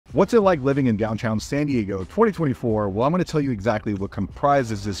What's it like living in downtown San Diego 2024? Well, I'm going to tell you exactly what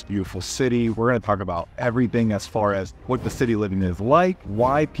comprises this beautiful city. We're going to talk about everything as far as what the city living is like,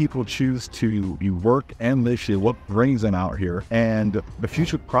 why people choose to work and live here, what brings them out here, and the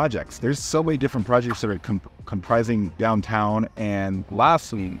future projects. There's so many different projects that are comprising downtown. And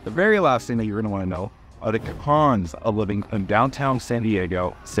lastly, the very last thing that you're going to want to know are the cons of living in downtown San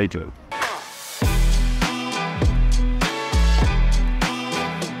Diego. Stay tuned.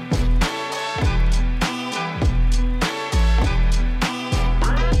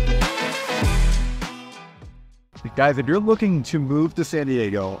 Guys, if you're looking to move to San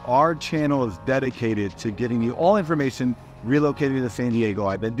Diego, our channel is dedicated to getting you all information relocating to San Diego.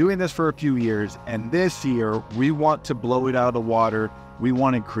 I've been doing this for a few years, and this year we want to blow it out of the water. We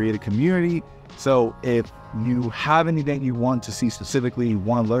want to create a community. So if you have anything you want to see specifically, you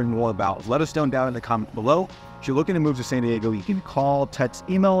want to learn more about, let us know down in the comments below. If you're looking to move to San Diego, you can call, text,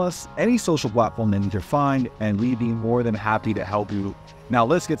 email us, any social platform that you're fine, and we'd be more than happy to help you. Now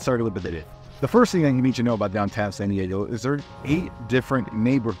let's get started with the video. The first thing that you need to know about downtown San Diego is there are 8 different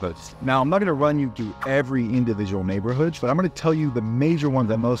neighborhoods. Now, I'm not going to run you through every individual neighborhood, but I'm going to tell you the major ones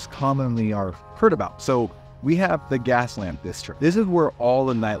that most commonly are heard about. So we have the Gaslamp District. This is where all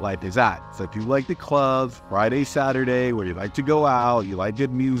the nightlife is at. So if you like the clubs, Friday, Saturday, where you like to go out, you like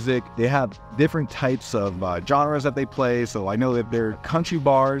good music, they have different types of genres that they play. So I know that there are country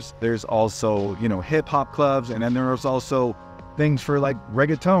bars, there's also, hip hop clubs, and then there's also things for like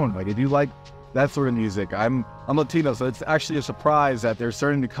reggaeton. Like if you like that sort of music, I'm Latino, so it's actually a surprise that they're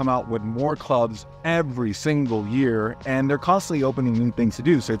starting to come out with more clubs every single year, and they're constantly opening new things to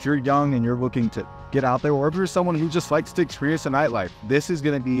do. So if you're young and you're looking to get out there, or if you're someone who just likes to experience the nightlife, this is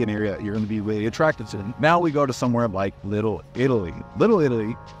going to be an area that you're going to be really attracted to. Now we go to somewhere like Little Italy. Little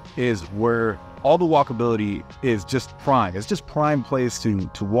Italy is where all the walkability is just prime. It's just prime place to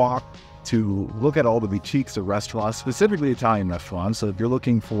walk, to look at all the boutiques of restaurants, specifically Italian restaurants. So if you're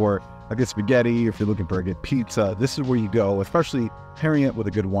looking for a good spaghetti, if you're looking for a good pizza, this is where you go, especially pairing it with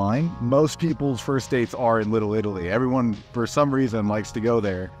a good wine. Most people's first dates are in Little Italy. Everyone, for some reason, likes to go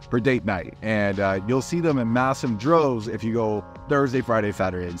there for date night. And you'll see them in massive droves if you go Thursday, Friday,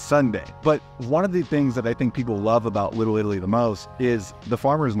 Saturday, and Sunday. But one of the things that I think people love about Little Italy the most is the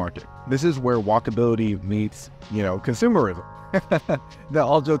farmers market. This is where walkability meets, consumerism. Now,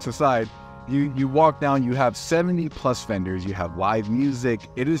 all jokes aside, you walk down, you have 70 plus vendors, you have live music.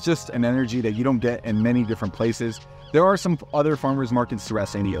 It is just an energy that you don't get in many different places. There are some other farmers markets throughout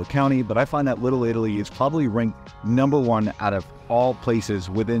San Diego County, but I find that Little Italy is probably ranked #1 out of all places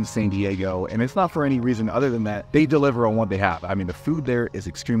within San Diego. And it's not for any reason other than that they deliver on what they have. I mean, the food there is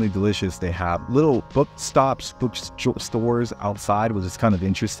extremely delicious. They have little bookstores outside, which is kind of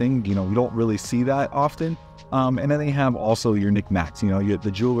interesting. You don't really see that often. And then they have also your knickknacks,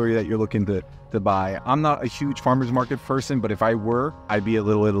 the jewelry that you're looking to buy. I'm not a huge farmer's market person, but if I were, I'd be at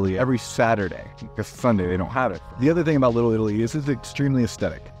Little Italy every Saturday, because Sunday they don't have it. The other thing about Little Italy is it's extremely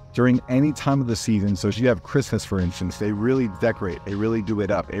aesthetic. During any time of the season, so if you have Christmas, for instance, they really decorate, they really do it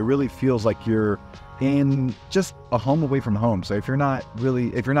up. It really feels like you're in just a home away from home. So if you're not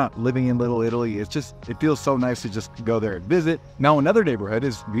living in Little Italy, it feels so nice to just go there and visit. Now, another neighborhood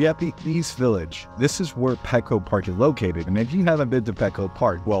is we have the East Village. This is where Petco Park is located. And if you haven't been to Petco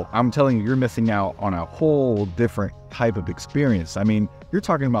Park, well, I'm telling you, you're missing out on a whole different type of experience. I mean, you're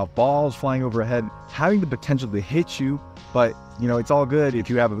talking about balls flying overhead, having the potential to hit you, but it's all good if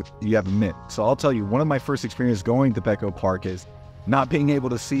you have a mitt. So I'll tell you, one of my first experiences going to Petco Park is not being able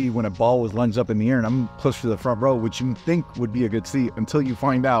to see when a ball was lunged up in the air and I'm pushed to the front row, which you think would be a good seat, until you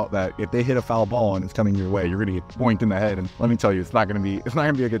find out that if they hit a foul ball and it's coming your way, you're going to get boinked in the head. And let me tell you, it's not going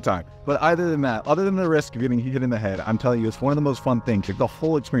to be a good time. But other than the risk of getting hit in the head, I'm telling you, it's one of the most fun things. Like the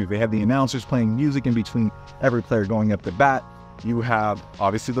whole experience. They have the announcers playing music in between every player going up to bat. You have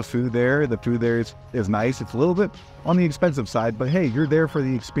obviously the food there. The food there is nice. It's a little bit on the expensive side, but hey, you're there for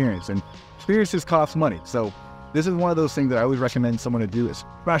the experience, and experiences cost money. So this is one of those things that I always recommend someone to do,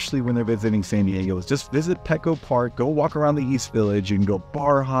 especially when they're visiting San Diego, is just visit Petco Park, go walk around the East Village, you can go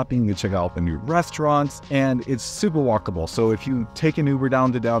bar hopping, you can check out the new restaurants, and it's super walkable. So if you take an Uber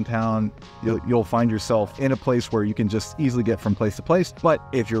down to downtown, you'll find yourself in a place where you can just easily get from place to place. But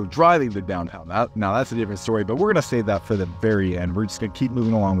if you're driving to downtown, now that's a different story, but we're gonna save that for the very end. We're just gonna keep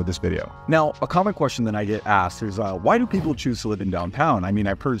moving along with this video. Now, a common question that I get asked is, why do people choose to live in downtown? I mean,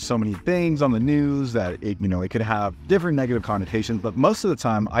 I've heard so many things on the news that it could have different negative connotations, but most of the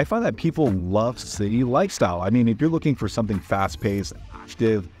time I find that people love city lifestyle. I mean, if you're looking for something fast-paced,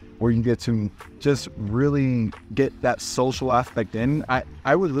 active, where you can get to just really get that social aspect in.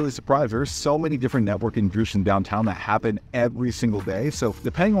 I was really surprised. There's so many different networking groups in downtown that happen every single day. So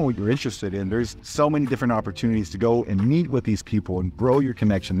depending on what you're interested in, there's so many different opportunities to go and meet with these people and grow your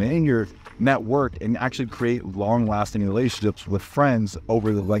connection and your network and actually create long-lasting relationships with friends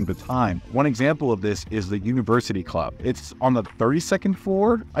over the length of time. One example of this is the University Club. It's on the 32nd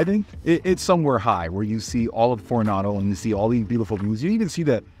floor, I think. It's somewhere high where you see all of Coronado and you see all these beautiful views. You even see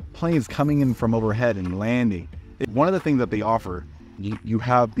the planes coming in from overhead and landing. One of the things that they offer, you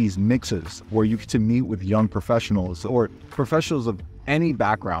have these mixes where you get to meet with young professionals or professionals of any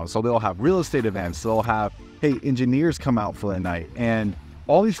background. So they'll have real estate events. They'll have, hey, engineers come out for the night. And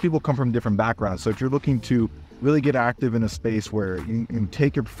all these people come from different backgrounds. So if you're looking to really get active in a space where you can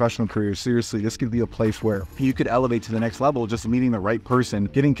take your professional career seriously, this could be a place where you could elevate to the next level, just meeting the right person,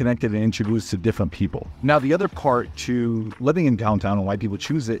 getting connected and introduced to different people. Now, the other part to living in downtown and why people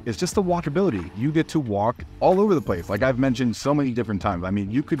choose it is just the walkability. You get to walk all over the place. Like I've mentioned so many different times. I mean,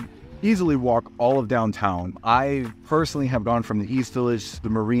 you could easily walk all of downtown. I personally have gone from the East Village,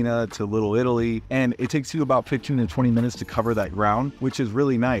 the Marina to Little Italy, and it takes you about 15 to 20 minutes to cover that ground, which is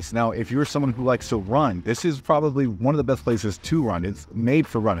really nice. Now, if you're someone who likes to run, this is probably one of the best places to run. It's made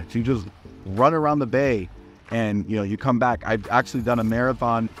for running. You just run around the bay and you come back. I've actually done a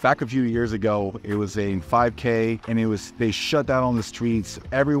marathon back a few years ago. It was a 5K and they shut down on the streets.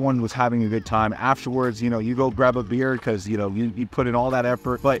 Everyone was having a good time. Afterwards, you go grab a beer because, you put in all that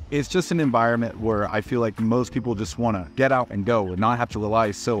effort, but it's just an environment where I feel like most people just want to get out and go and not have to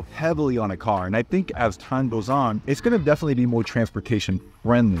rely so heavily on a car. And I think as time goes on, it's going to definitely be more transportation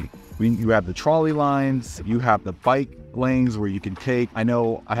friendly. You have the trolley lines, you have the bike lanes where you can take. I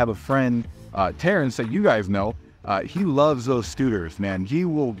know I have a friend, Terrence, that you guys know, he loves those scooters, man. He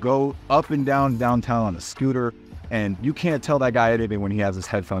will go up and down downtown on a scooter, and you can't tell that guy anything when he has his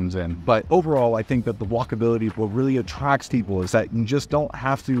headphones in. But overall, I think that the walkability, what really attracts people is that you just don't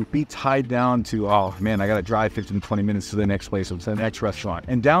have to be tied down to, oh man, I gotta drive 15 to 20 minutes to the next place or to the next restaurant.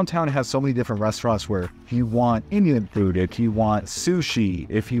 And downtown has so many different restaurants where if you want Indian food, if you want sushi,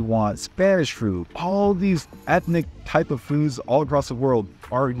 if you want Spanish food, all these ethnic type of foods all across the world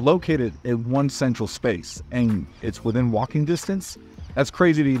are located in one central space, and it's within walking distance. That's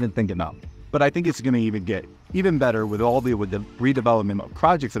crazy to even think about. But I think it's going to even get even better with the redevelopment of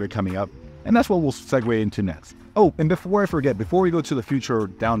projects that are coming up. And that's what we'll segue into next. Oh, and before I forget, before we go to the future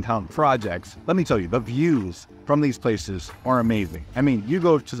downtown projects, let me tell you, the views from these places are amazing. I mean, you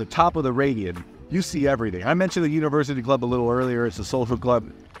go to the top of the Radian, you see everything. I mentioned the University Club a little earlier. It's a social club.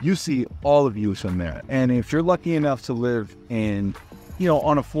 You see all the views from there. And if you're lucky enough to live in,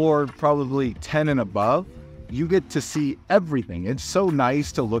 on a floor probably 10 and above, you get to see everything. It's so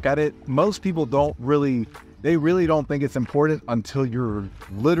nice to look at it. Most people they really don't think it's important until you're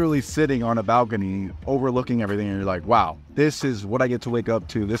literally sitting on a balcony overlooking everything and you're like, wow, this is what I get to wake up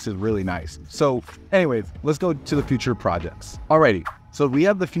to. This is really nice. So anyways, let's go to the future projects. Alrighty. So we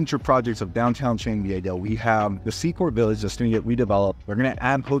have the future projects of downtown San Diego. We have the Seaport Village that's going to get redeveloped. They're going to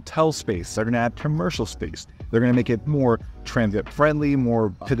add hotel space. They're going to add commercial space. They're going to make it more transit friendly, more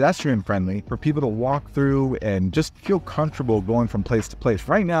pedestrian friendly for people to walk through and just feel comfortable going from place to place.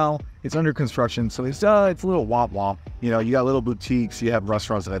 Right now, it's under construction, so it's a little womp-womp. You got little boutiques, you have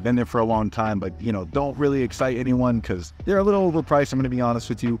restaurants that have been there for a long time, but don't really excite anyone because they're a little overpriced, I'm going to be honest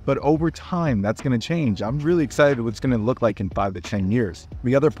with you. But over time, that's going to change. I'm really excited what it's going to look like in 5 to 10 years.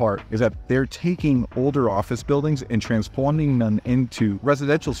 The other part is that they're taking older office buildings and transforming them into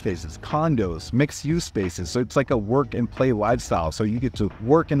residential spaces, condos, mixed-use spaces. So it's like a work and play lifestyle. So you get to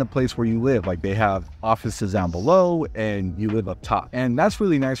work in the place where you live. Like they have offices down below and you live up top. And that's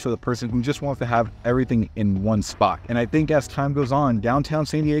really nice for the person who just wants to have everything in one spot. And I think as time goes on, downtown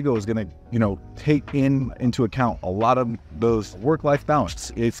San Diego is going to, take into account a lot of those work-life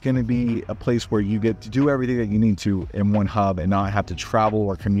balance. It's going to be a place where you get to do everything that you need to in one hub and not have to travel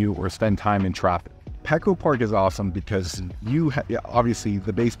or commute or spend time in traffic. Petco Park is awesome because obviously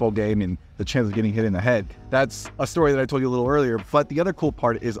the baseball game and the chance of getting hit in the head, that's a story that I told you a little earlier. But the other cool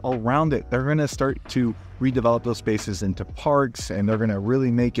part is around it, they're going to start to redevelop those spaces into parks, and they're going to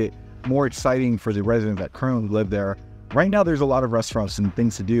really make it more exciting for the residents that currently live there. Right now, there's a lot of restaurants and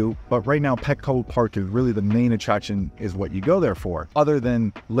things to do, but right now, Petco Park is really the main attraction, is what you go there for, other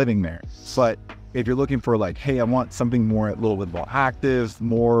than living there. But if you're looking for like, hey, I want something more, a little bit more active,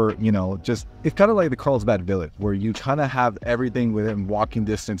 more, just, it's kind of like the Carlsbad Village, where you kind of have everything within walking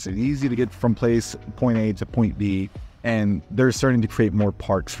distance and easy to get from point A to point B, and they're starting to create more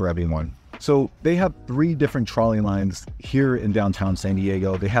parks for everyone. So they have 3 different trolley lines here in downtown San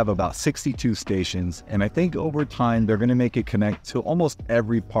Diego. They have about 62 stations, and I think over time they're going to make it connect to almost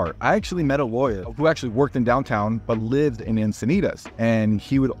every part. I actually met a lawyer who actually worked in downtown but lived in Encinitas, and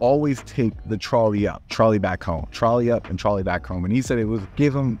he would always take the trolley up, trolley back home, trolley up and trolley back home. And he said it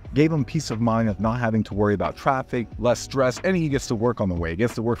gave him peace of mind of not having to worry about traffic, less stress, and he gets to work on the way. He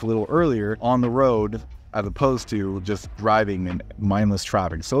gets to work a little earlier on the road as opposed to just driving in mindless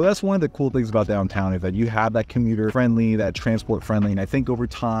traffic. So that's one of the cool things about downtown, is that you have that commuter friendly, that transport friendly. And I think over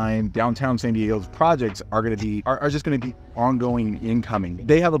time, downtown San Diego's projects are just going to be ongoing, incoming.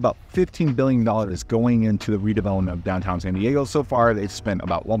 They have about $15 billion going into the redevelopment of downtown San Diego. So far, they've spent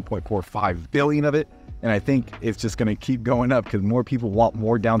about $1.45 billion of it. And I think it's just going to keep going up because more people want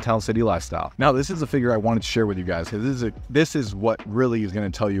more downtown city lifestyle. Now, this is a figure I wanted to share with you guys, because this is what really is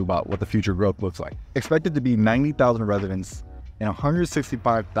going to tell you about what the future growth looks like. Expected to be 90,000 residents and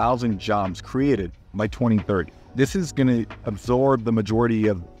 165,000 jobs created by 2030. This is going to absorb the majority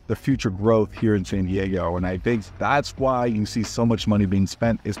of the future growth here in San Diego. And I think that's why you see so much money being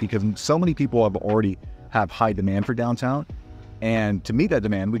spent, is because so many people already have high demand for downtown. And to meet that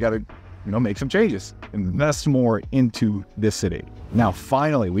demand, we got to make some changes, invest more into this city. Now,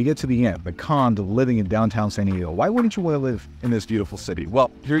 finally, we get to the end, the con to living in downtown San Diego. Why wouldn't you want to live in this beautiful city?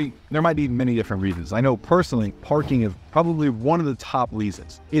 Well, there might be many different reasons. I know personally, parking is probably one of the top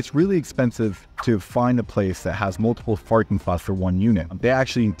reasons. It's really expensive to find a place that has multiple parking spots for one unit. They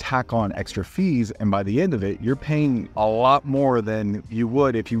actually tack on extra fees, and by the end of it, you're paying a lot more than you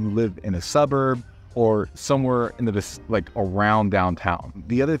would if you lived in a suburb or somewhere in around downtown.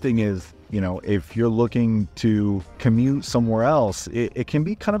 The other thing is, if you're looking to commute somewhere else, it can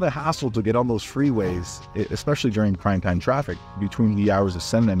be kind of a hassle to get on those freeways, especially during prime time traffic between the hours of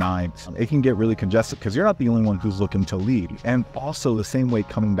 7 and 9. It can get really congested because you're not the only one who's looking to leave. And also the same way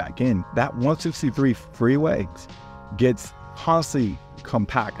coming back in, that 163 freeway gets constantly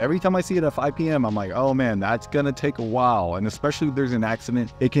compact. Every time I see it at 5 p.m., I'm like, oh man, that's gonna take a while. And especially if there's an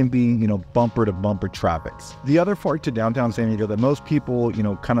accident, it can be, bumper to bumper traffic. The other part to downtown San Diego that most people,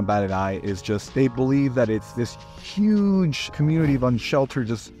 kind of bat an eye is just they believe that it's this huge community of unsheltered,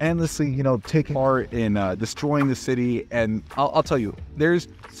 just endlessly, taking part in destroying the city. And I'll tell you, there's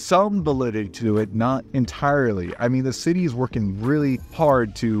some validity to it, not entirely. I mean, the city is working really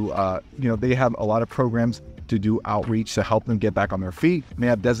hard to, they have a lot of programs to do outreach to help them get back on their feet. They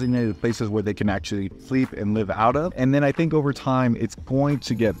have designated places where they can actually sleep and live out of. And then I think over time, it's going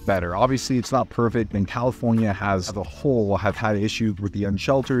to get better. Obviously, it's not perfect, and California as a whole have had issues with the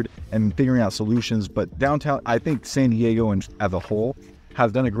unsheltered and figuring out solutions. But downtown, I think San Diego as a whole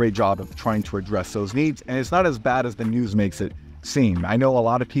has done a great job of trying to address those needs. And it's not as bad as the news makes it seem. I know a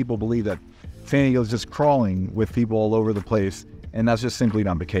lot of people believe that San Diego is just crawling with people all over the place, and that's just simply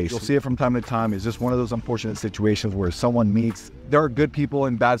not the case. You'll see it from time to time. It's just one of those unfortunate situations where someone meets. There are good people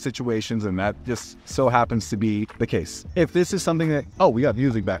in bad situations, and that just so happens to be the case. If this is something that, we got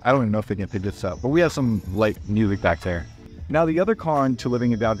music back. I don't even know if they can pick this up, but we have some light music back there. Now, the other con to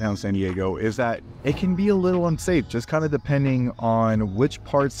living in downtown San Diego is that it can be a little unsafe, just kind of depending on which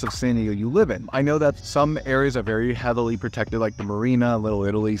parts of San Diego you live in. I know that some areas are very heavily protected, like the Marina, Little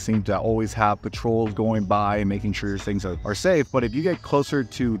Italy seem to always have patrols going by and making sure things are safe. But if you get closer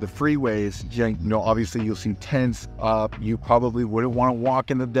to the freeways, obviously you'll see tents up. You probably wouldn't want to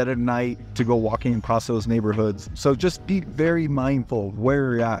walk in the dead of night to go walking across those neighborhoods. So just be very mindful of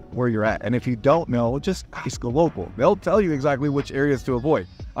where you're at. And if you don't know, just ask a local. They'll tell you exactly which areas to avoid.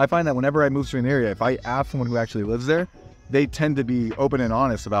 I find that whenever I move to an area, if I ask someone who actually lives there, they tend to be open and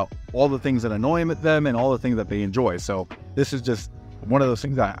honest about all the things that annoy them and all the things that they enjoy. So this is just one of those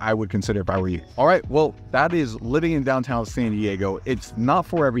things that I would consider if I were you. All right, well, that is living in downtown San Diego. It's not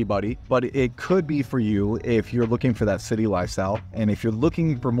for everybody, but it could be for you if you're looking for that city lifestyle. And if you're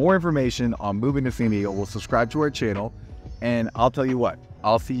looking for more information on moving to San Diego, we'll subscribe to our channel. And I'll tell you what,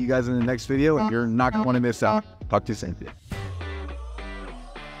 I'll see you guys in the next video, and you're not going to want to miss out. Talk to you soon.